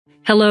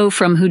Hello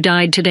from Who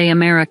Died Today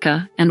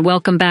America, and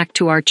welcome back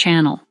to our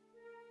channel.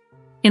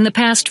 In the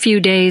past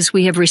few days,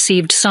 we have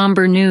received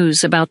somber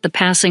news about the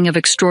passing of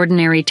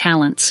extraordinary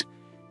talents.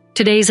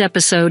 Today's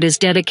episode is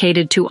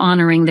dedicated to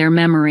honoring their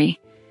memory.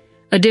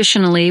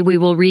 Additionally, we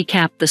will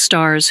recap the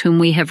stars whom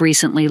we have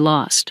recently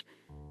lost.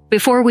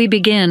 Before we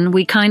begin,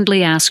 we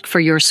kindly ask for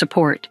your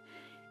support.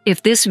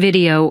 If this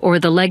video or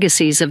the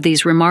legacies of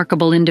these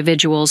remarkable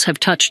individuals have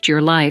touched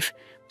your life,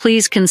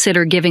 please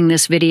consider giving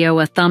this video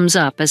a thumbs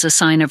up as a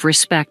sign of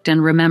respect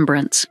and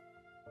remembrance.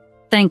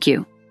 Thank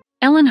you.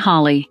 Ellen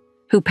Hawley,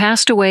 who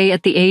passed away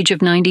at the age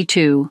of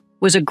 92,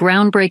 was a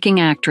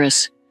groundbreaking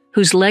actress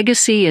whose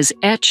legacy is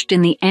etched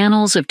in the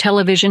annals of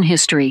television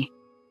history.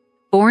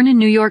 Born in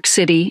New York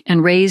City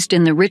and raised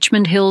in the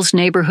Richmond Hills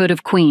neighborhood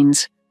of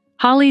Queens,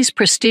 Hawley's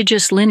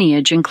prestigious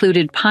lineage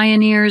included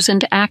pioneers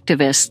and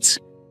activists,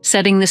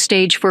 setting the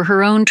stage for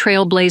her own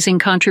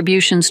trailblazing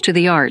contributions to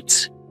the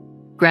arts.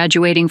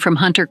 Graduating from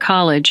Hunter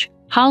College,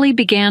 Hawley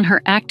began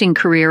her acting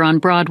career on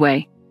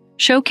Broadway,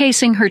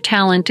 showcasing her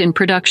talent in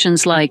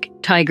productions like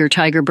Tiger,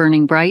 Tiger,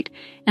 Burning Bright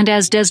and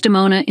as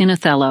Desdemona in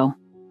Othello.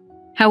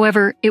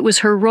 However, it was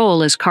her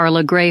role as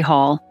Carla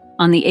Greyhall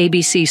on the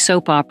ABC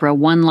soap opera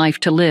One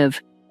Life to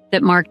Live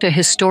that marked a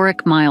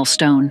historic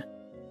milestone.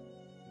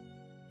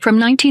 From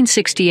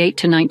 1968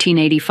 to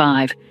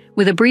 1985,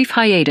 with a brief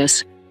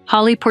hiatus,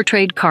 Hawley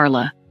portrayed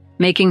Carla,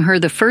 making her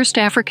the first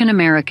African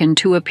American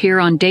to appear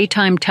on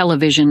daytime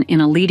television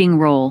in a leading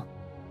role.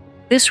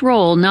 This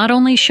role not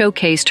only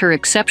showcased her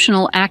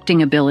exceptional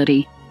acting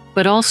ability,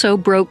 but also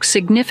broke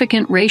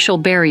significant racial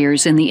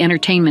barriers in the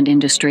entertainment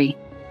industry.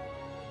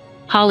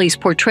 Hawley's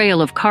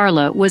portrayal of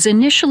Carla was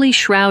initially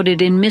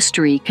shrouded in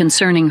mystery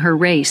concerning her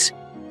race,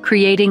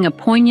 creating a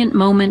poignant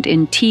moment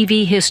in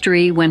TV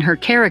history when her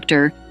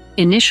character,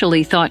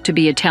 initially thought to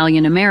be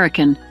Italian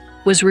American,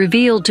 was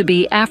revealed to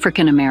be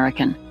African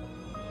American.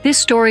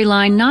 This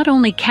storyline not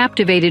only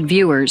captivated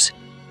viewers,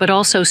 but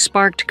also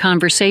sparked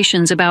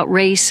conversations about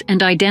race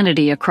and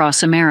identity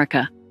across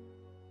America.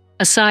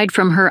 Aside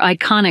from her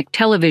iconic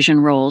television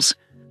roles,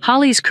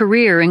 Hawley's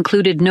career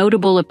included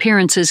notable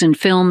appearances in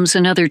films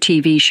and other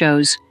TV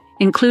shows,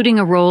 including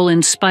a role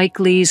in Spike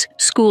Lee's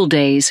School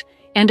Days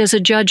and as a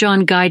judge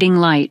on Guiding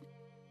Light.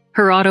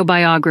 Her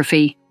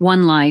autobiography,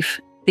 One Life,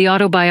 the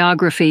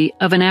autobiography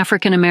of an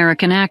African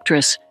American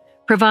actress,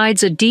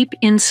 provides a deep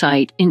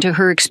insight into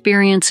her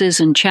experiences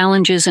and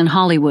challenges in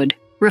Hollywood,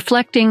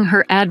 reflecting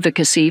her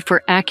advocacy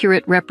for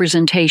accurate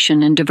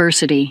representation and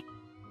diversity.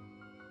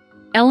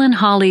 Ellen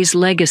Hawley's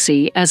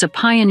legacy as a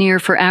pioneer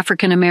for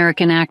African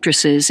American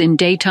actresses in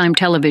daytime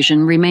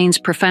television remains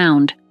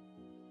profound.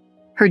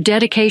 Her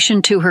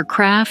dedication to her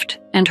craft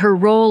and her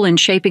role in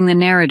shaping the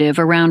narrative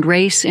around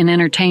race in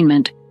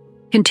entertainment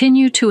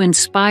continue to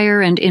inspire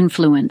and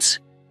influence.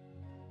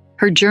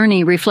 Her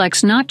journey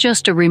reflects not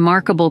just a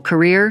remarkable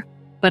career,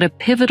 but a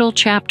pivotal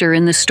chapter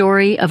in the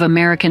story of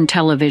American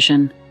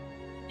television.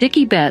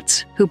 Dickie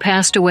Betts, who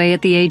passed away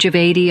at the age of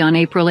 80 on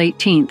April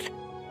 18th,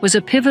 was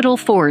a pivotal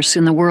force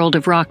in the world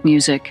of rock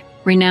music,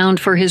 renowned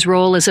for his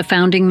role as a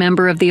founding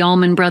member of the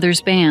Allman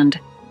Brothers Band.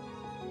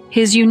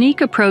 His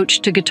unique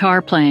approach to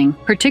guitar playing,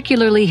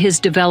 particularly his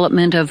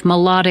development of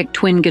melodic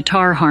twin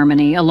guitar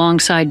harmony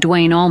alongside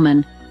Duane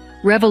Allman,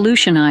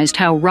 revolutionized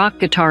how rock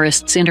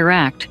guitarists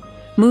interact,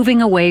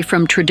 moving away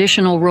from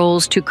traditional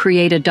roles to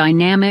create a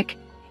dynamic,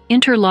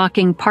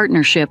 interlocking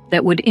partnership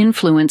that would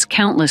influence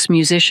countless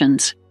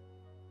musicians.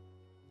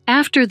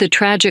 After the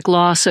tragic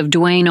loss of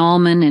Duane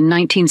Allman in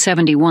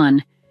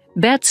 1971,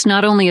 Betts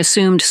not only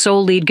assumed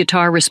sole lead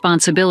guitar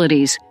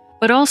responsibilities,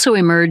 but also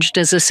emerged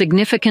as a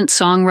significant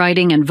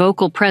songwriting and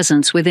vocal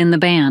presence within the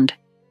band.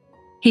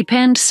 He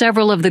penned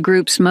several of the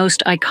group's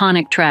most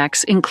iconic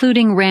tracks,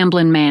 including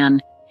Ramblin'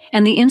 Man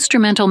and the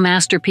instrumental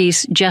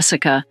masterpiece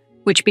Jessica,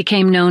 which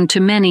became known to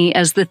many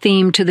as the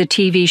theme to the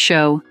TV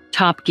show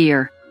Top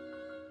Gear.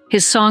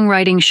 His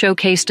songwriting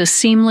showcased a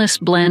seamless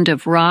blend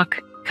of rock,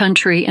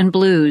 country, and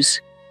blues,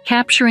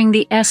 capturing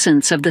the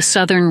essence of the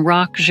Southern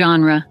rock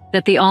genre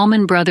that the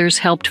Allman Brothers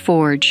helped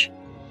forge.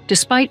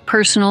 Despite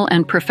personal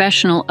and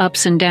professional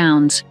ups and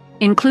downs,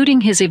 including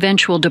his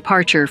eventual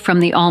departure from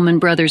the Allman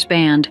Brothers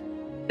Band,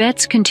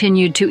 Betts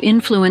continued to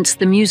influence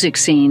the music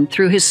scene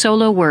through his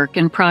solo work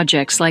and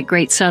projects like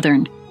Great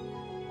Southern.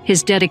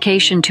 His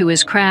dedication to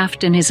his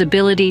craft and his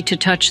ability to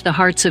touch the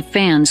hearts of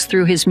fans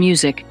through his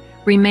music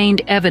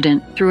remained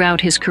evident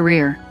throughout his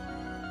career.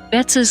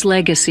 Betts's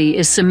legacy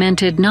is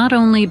cemented not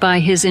only by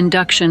his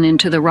induction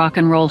into the Rock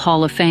and Roll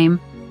Hall of Fame,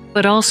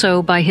 but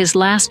also by his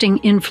lasting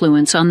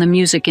influence on the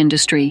music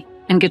industry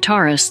and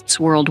guitarists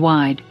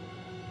worldwide.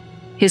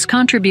 His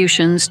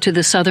contributions to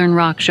the Southern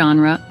rock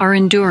genre are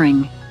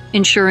enduring,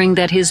 ensuring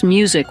that his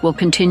music will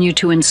continue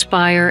to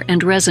inspire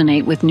and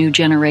resonate with new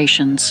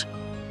generations.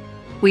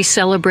 We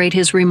celebrate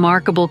his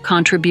remarkable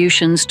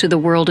contributions to the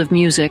world of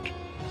music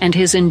and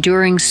his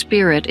enduring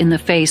spirit in the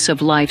face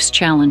of life's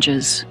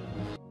challenges.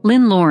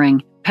 Lynn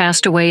Loring,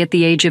 passed away at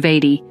the age of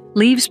 80,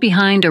 leaves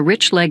behind a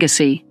rich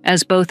legacy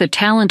as both a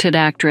talented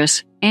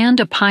actress and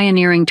a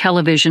pioneering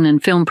television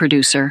and film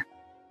producer.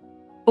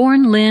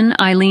 Born Lynn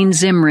Eileen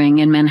Zimring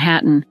in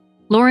Manhattan,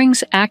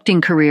 Loring's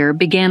acting career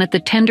began at the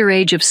tender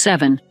age of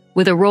 7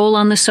 with a role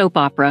on the soap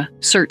opera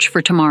Search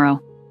for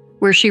Tomorrow,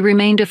 where she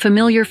remained a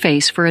familiar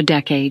face for a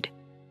decade.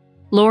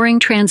 Loring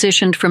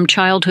transitioned from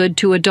childhood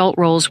to adult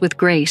roles with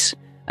grace,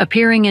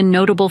 appearing in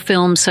notable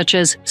films such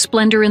as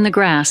Splendor in the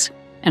Grass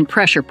and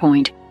Pressure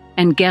Point,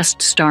 and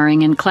guest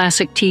starring in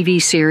classic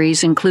TV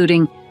series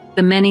including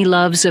The Many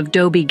Loves of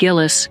Dobie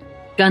Gillis,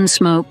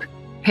 Gunsmoke,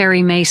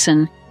 Perry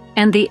Mason,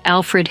 and The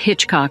Alfred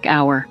Hitchcock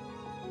Hour.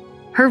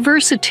 Her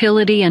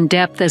versatility and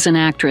depth as an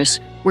actress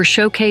were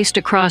showcased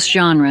across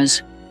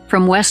genres,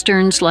 from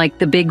westerns like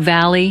The Big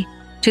Valley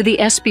to the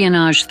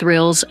espionage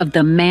thrills of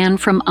The Man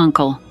from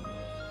U.N.C.L.E.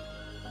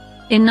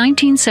 In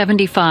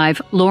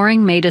 1975,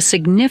 Loring made a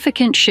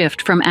significant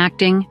shift from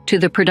acting to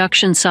the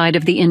production side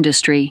of the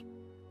industry,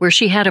 where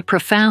she had a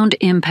profound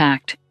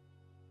impact.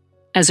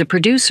 As a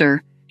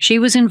producer, she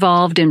was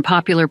involved in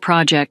popular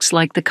projects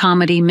like the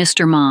comedy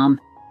Mr. Mom,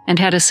 and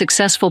had a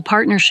successful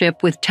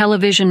partnership with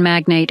television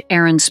magnate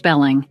Aaron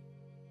Spelling.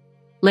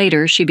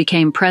 Later, she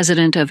became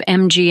president of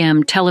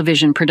MGM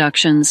Television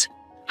Productions,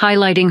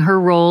 highlighting her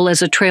role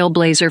as a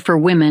trailblazer for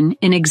women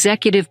in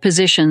executive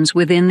positions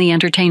within the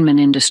entertainment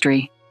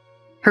industry.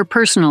 Her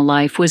personal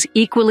life was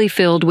equally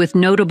filled with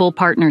notable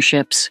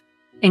partnerships,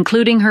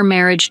 including her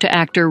marriage to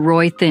actor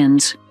Roy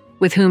Thins,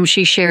 with whom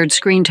she shared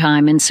screen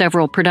time in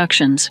several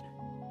productions.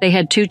 They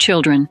had 2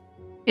 children,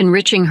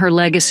 enriching her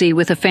legacy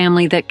with a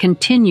family that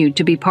continued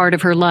to be part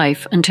of her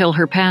life until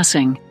her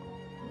passing.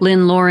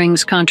 Lynn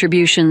Loring's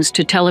contributions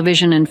to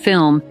television and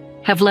film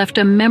have left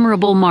a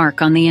memorable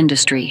mark on the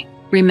industry,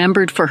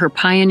 remembered for her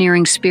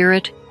pioneering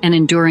spirit and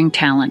enduring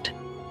talent.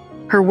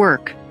 Her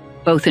work,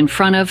 both in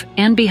front of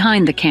and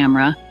behind the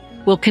camera,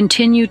 will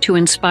continue to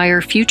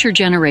inspire future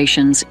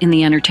generations in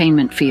the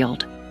entertainment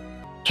field.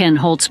 Ken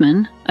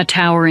Holtzman, a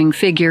towering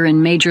figure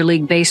in Major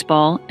League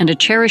Baseball and a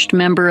cherished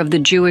member of the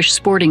Jewish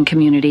sporting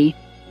community,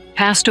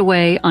 passed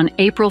away on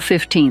April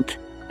 15th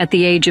at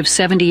the age of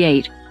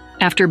 78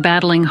 after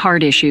battling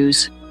heart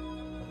issues.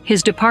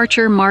 His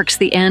departure marks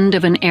the end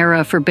of an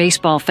era for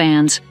baseball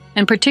fans,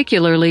 and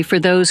particularly for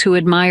those who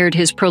admired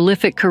his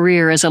prolific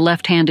career as a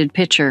left-handed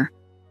pitcher.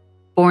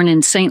 Born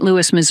in St.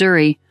 Louis,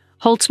 Missouri,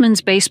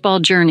 Holtzman's baseball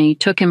journey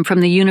took him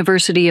from the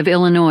University of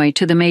Illinois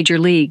to the major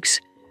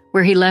leagues,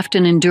 where he left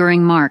an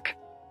enduring mark.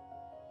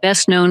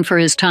 Best known for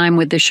his time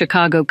with the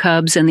Chicago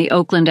Cubs and the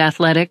Oakland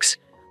Athletics,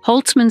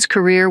 Holtzman's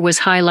career was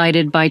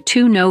highlighted by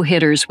 2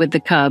 no-hitters with the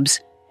Cubs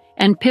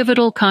and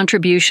pivotal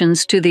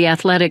contributions to the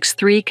Athletics'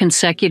 3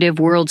 consecutive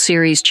World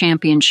Series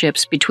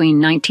championships between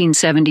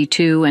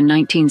 1972 and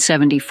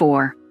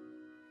 1974.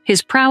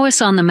 His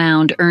prowess on the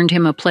mound earned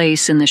him a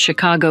place in the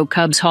Chicago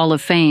Cubs Hall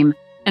of Fame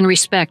and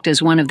respect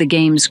as one of the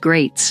game's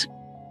greats.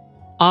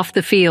 Off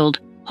the field,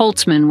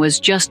 Holtzman was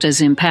just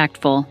as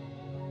impactful.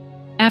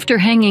 After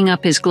hanging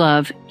up his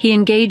glove, he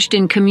engaged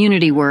in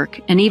community work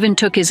and even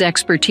took his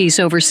expertise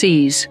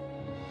overseas,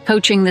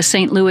 coaching the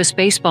St. Louis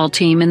baseball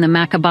team in the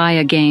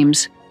Maccabiah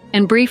Games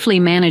and briefly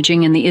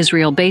managing in the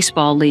Israel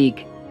Baseball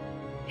League.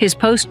 His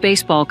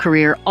post-baseball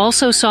career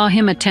also saw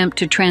him attempt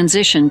to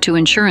transition to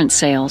insurance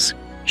sales,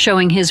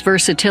 showing his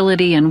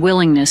versatility and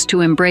willingness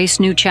to embrace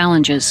new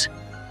challenges.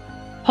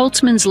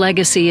 Holtzman's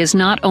legacy is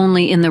not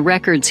only in the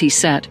records he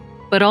set,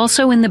 but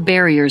also in the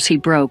barriers he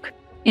broke,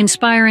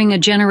 inspiring a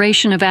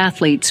generation of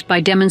athletes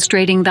by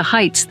demonstrating the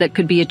heights that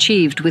could be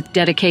achieved with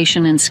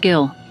dedication and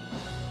skill.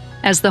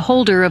 As the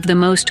holder of the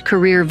most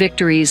career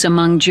victories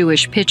among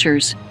Jewish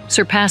pitchers,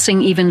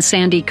 surpassing even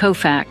Sandy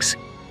Koufax,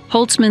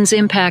 Holtzman's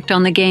impact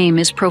on the game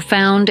is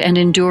profound and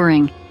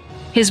enduring.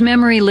 His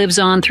memory lives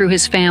on through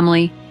his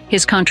family,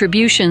 his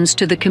contributions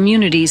to the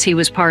communities he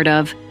was part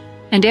of,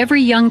 and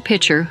every young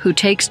pitcher who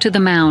takes to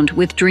the mound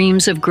with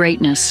dreams of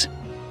greatness.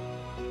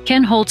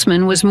 Ken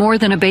Holtzman was more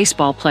than a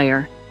baseball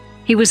player.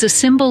 He was a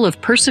symbol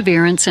of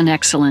perseverance and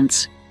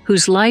excellence,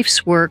 whose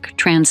life's work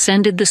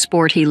transcended the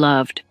sport he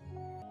loved.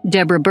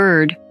 Debra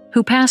Byrd,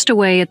 who passed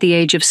away at the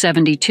age of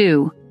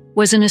 72,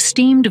 was an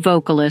esteemed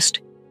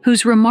vocalist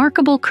whose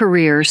remarkable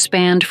career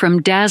spanned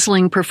from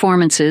dazzling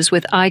performances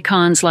with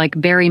icons like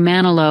Barry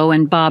Manilow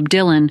and Bob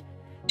Dylan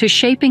to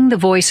shaping the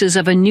voices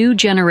of a new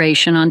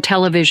generation on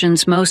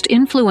television's most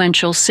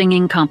influential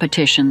singing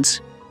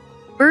competitions.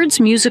 Byrd's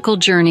musical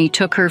journey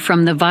took her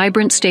from the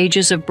vibrant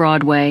stages of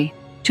Broadway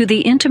to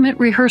the intimate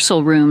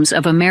rehearsal rooms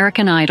of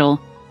American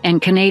Idol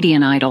and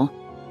Canadian Idol,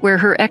 where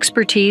her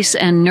expertise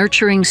and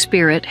nurturing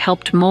spirit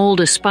helped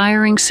mold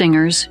aspiring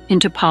singers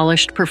into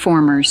polished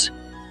performers.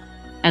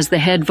 As the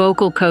head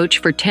vocal coach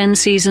for 10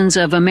 seasons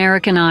of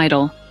American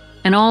Idol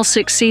and all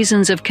 6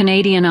 seasons of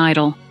Canadian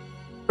Idol,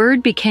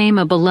 Byrd became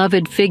a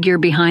beloved figure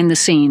behind the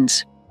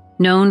scenes,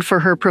 known for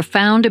her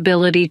profound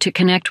ability to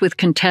connect with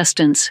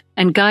contestants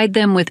and guide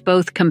them with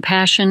both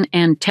compassion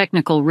and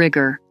technical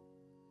rigor.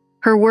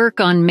 Her work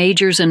on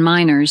Majors and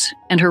Minors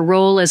and her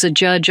role as a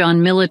judge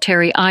on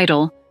Military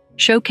Idol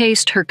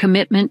showcased her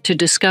commitment to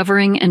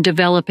discovering and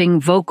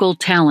developing vocal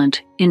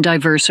talent in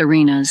diverse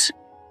arenas.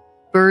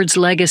 Byrd's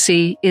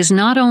legacy is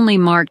not only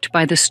marked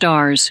by the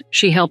stars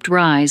she helped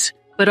rise,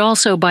 but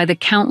also by the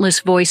countless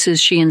voices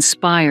she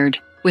inspired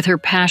with her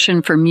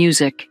passion for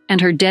music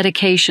and her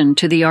dedication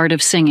to the art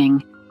of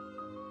singing.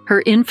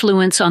 Her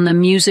influence on the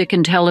music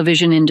and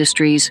television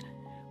industries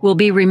will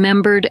be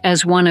remembered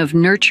as one of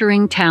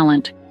nurturing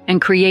talent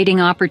and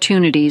creating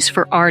opportunities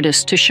for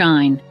artists to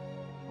shine.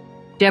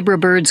 Debra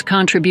Byrd's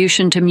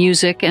contribution to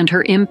music and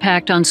her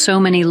impact on so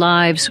many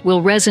lives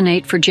will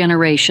resonate for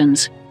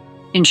generations,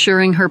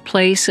 ensuring her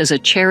place as a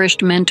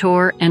cherished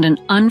mentor and an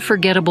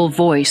unforgettable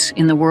voice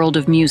in the world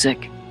of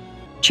music.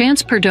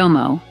 Chance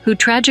Perdomo, who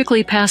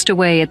tragically passed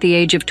away at the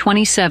age of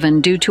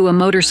 27 due to a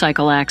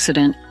motorcycle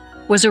accident,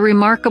 was a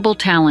remarkable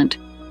talent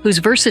whose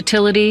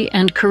versatility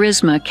and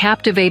charisma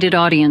captivated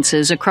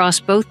audiences across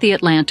both the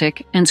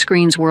Atlantic and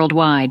screens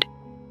worldwide.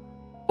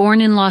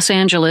 Born in Los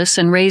Angeles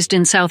and raised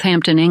in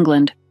Southampton,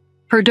 England,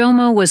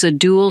 Perdomo was a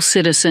dual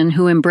citizen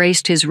who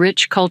embraced his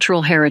rich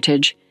cultural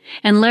heritage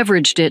and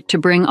leveraged it to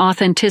bring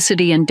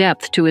authenticity and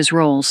depth to his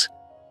roles.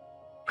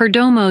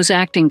 Perdomo's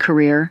acting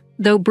career,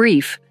 though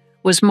brief,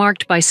 was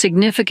marked by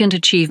significant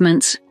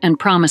achievements and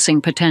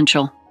promising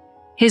potential.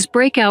 His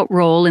breakout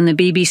role in the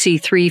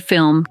BBC Three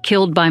film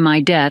Killed by My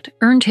Debt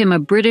earned him a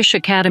British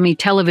Academy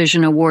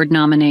Television Award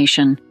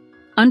nomination,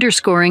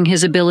 underscoring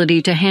his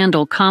ability to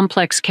handle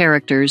complex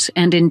characters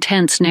and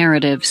intense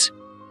narratives.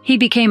 He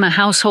became a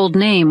household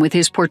name with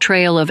his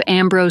portrayal of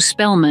Ambrose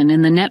Spellman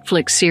in the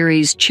Netflix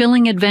series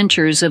Chilling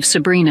Adventures of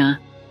Sabrina,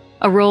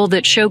 a role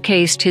that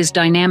showcased his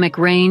dynamic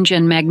range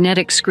and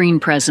magnetic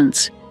screen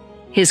presence.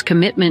 His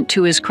commitment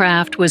to his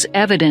craft was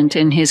evident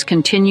in his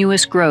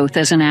continuous growth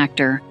as an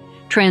actor,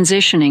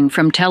 transitioning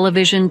from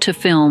television to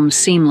film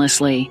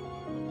seamlessly.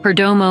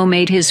 Perdomo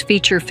made his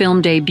feature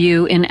film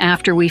debut in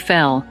After We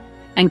Fell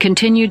and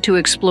continued to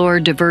explore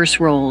diverse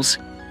roles,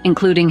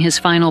 including his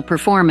final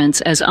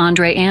performance as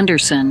Andre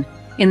Anderson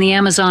in the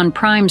Amazon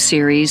Prime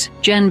series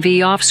Gen V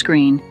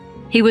Offscreen.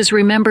 He was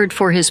remembered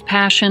for his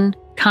passion,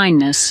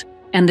 kindness,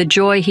 and the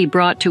joy he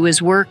brought to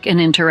his work and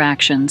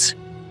interactions.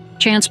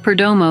 Chance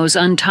Perdomo's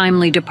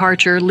untimely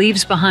departure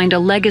leaves behind a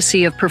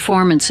legacy of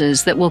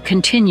performances that will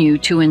continue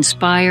to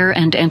inspire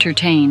and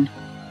entertain.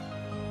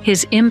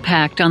 His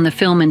impact on the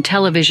film and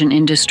television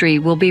industry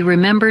will be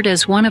remembered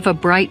as one of a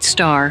bright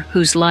star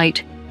whose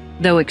light,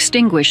 though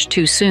extinguished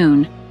too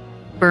soon,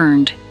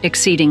 burned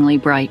exceedingly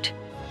bright.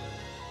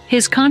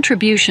 His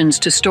contributions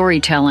to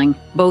storytelling,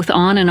 both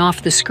on and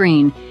off the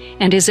screen,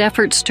 and his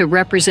efforts to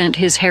represent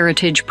his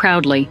heritage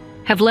proudly,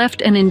 have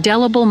left an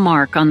indelible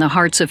mark on the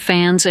hearts of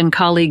fans and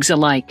colleagues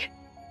alike.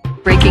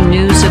 Breaking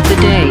news of the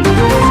day.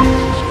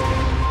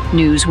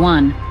 News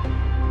 1.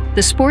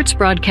 The sports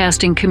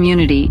broadcasting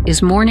community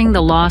is mourning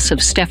the loss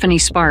of Stephanie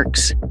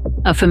Sparks,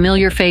 a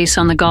familiar face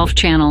on the Golf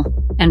Channel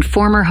and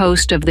former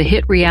host of the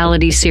hit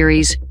reality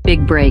series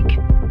Big Break.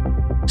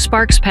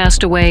 Sparks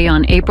passed away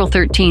on April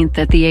 13th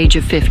at the age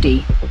of 50.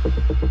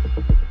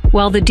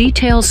 While the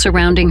details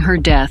surrounding her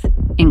death,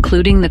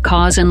 including the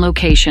cause and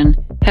location,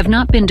 have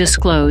not been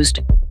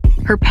disclosed,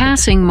 her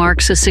passing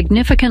marks a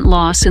significant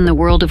loss in the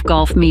world of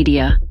golf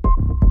media.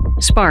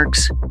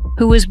 Sparks,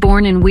 who was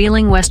born in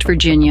Wheeling, West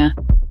Virginia,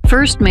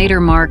 first made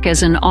her mark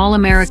as an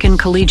All-American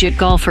collegiate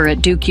golfer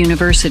at Duke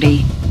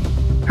University.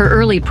 Her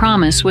early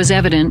promise was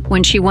evident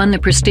when she won the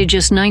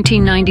prestigious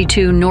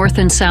 1992 North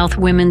and South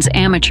Women's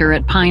Amateur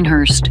at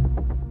Pinehurst.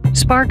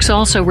 Sparks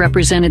also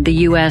represented the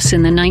U.S.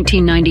 in the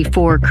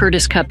 1994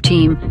 Curtis Cup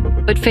team,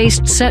 but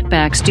faced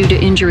setbacks due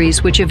to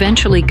injuries which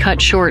eventually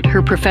cut short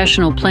her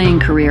professional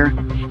playing career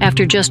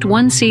after just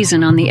one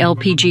season on the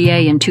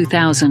LPGA in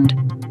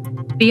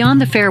 2000. Beyond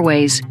the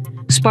fairways,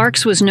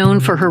 Sparks was known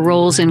for her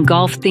roles in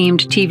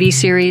golf-themed TV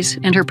series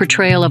and her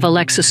portrayal of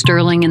Alexa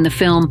Sterling in the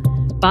film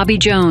Bobby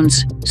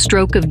Jones,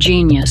 Stroke of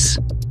Genius.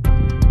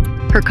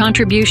 Her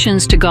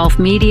contributions to golf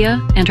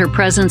media and her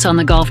presence on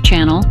the Golf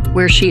Channel,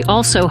 where she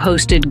also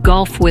hosted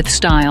Golf with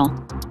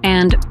Style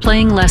and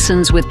Playing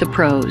Lessons with the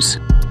Pros,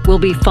 will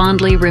be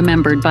fondly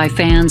remembered by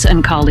fans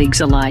and colleagues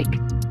alike.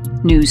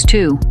 News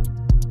 2.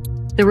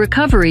 The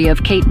recovery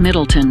of Kate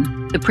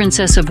Middleton, the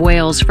Princess of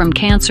Wales, from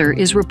cancer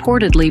is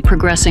reportedly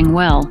progressing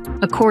well,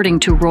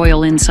 according to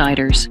royal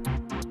insiders.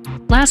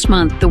 Last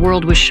month, the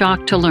world was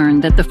shocked to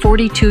learn that the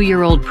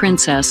 42-year-old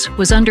princess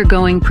was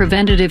undergoing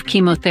preventative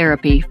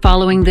chemotherapy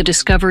following the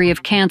discovery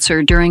of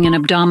cancer during an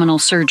abdominal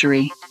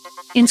surgery.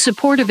 In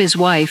support of his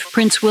wife,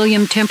 Prince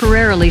William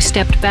temporarily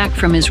stepped back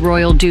from his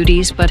royal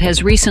duties but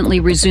has recently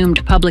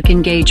resumed public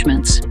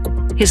engagements.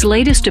 His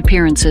latest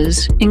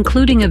appearances,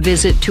 including a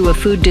visit to a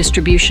food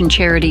distribution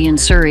charity in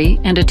Surrey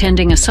and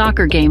attending a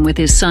soccer game with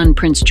his son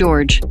Prince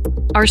George,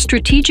 are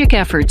strategic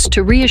efforts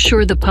to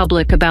reassure the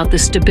public about the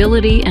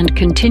stability and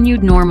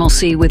continued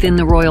normalcy within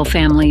the royal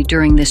family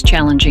during this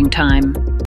challenging time.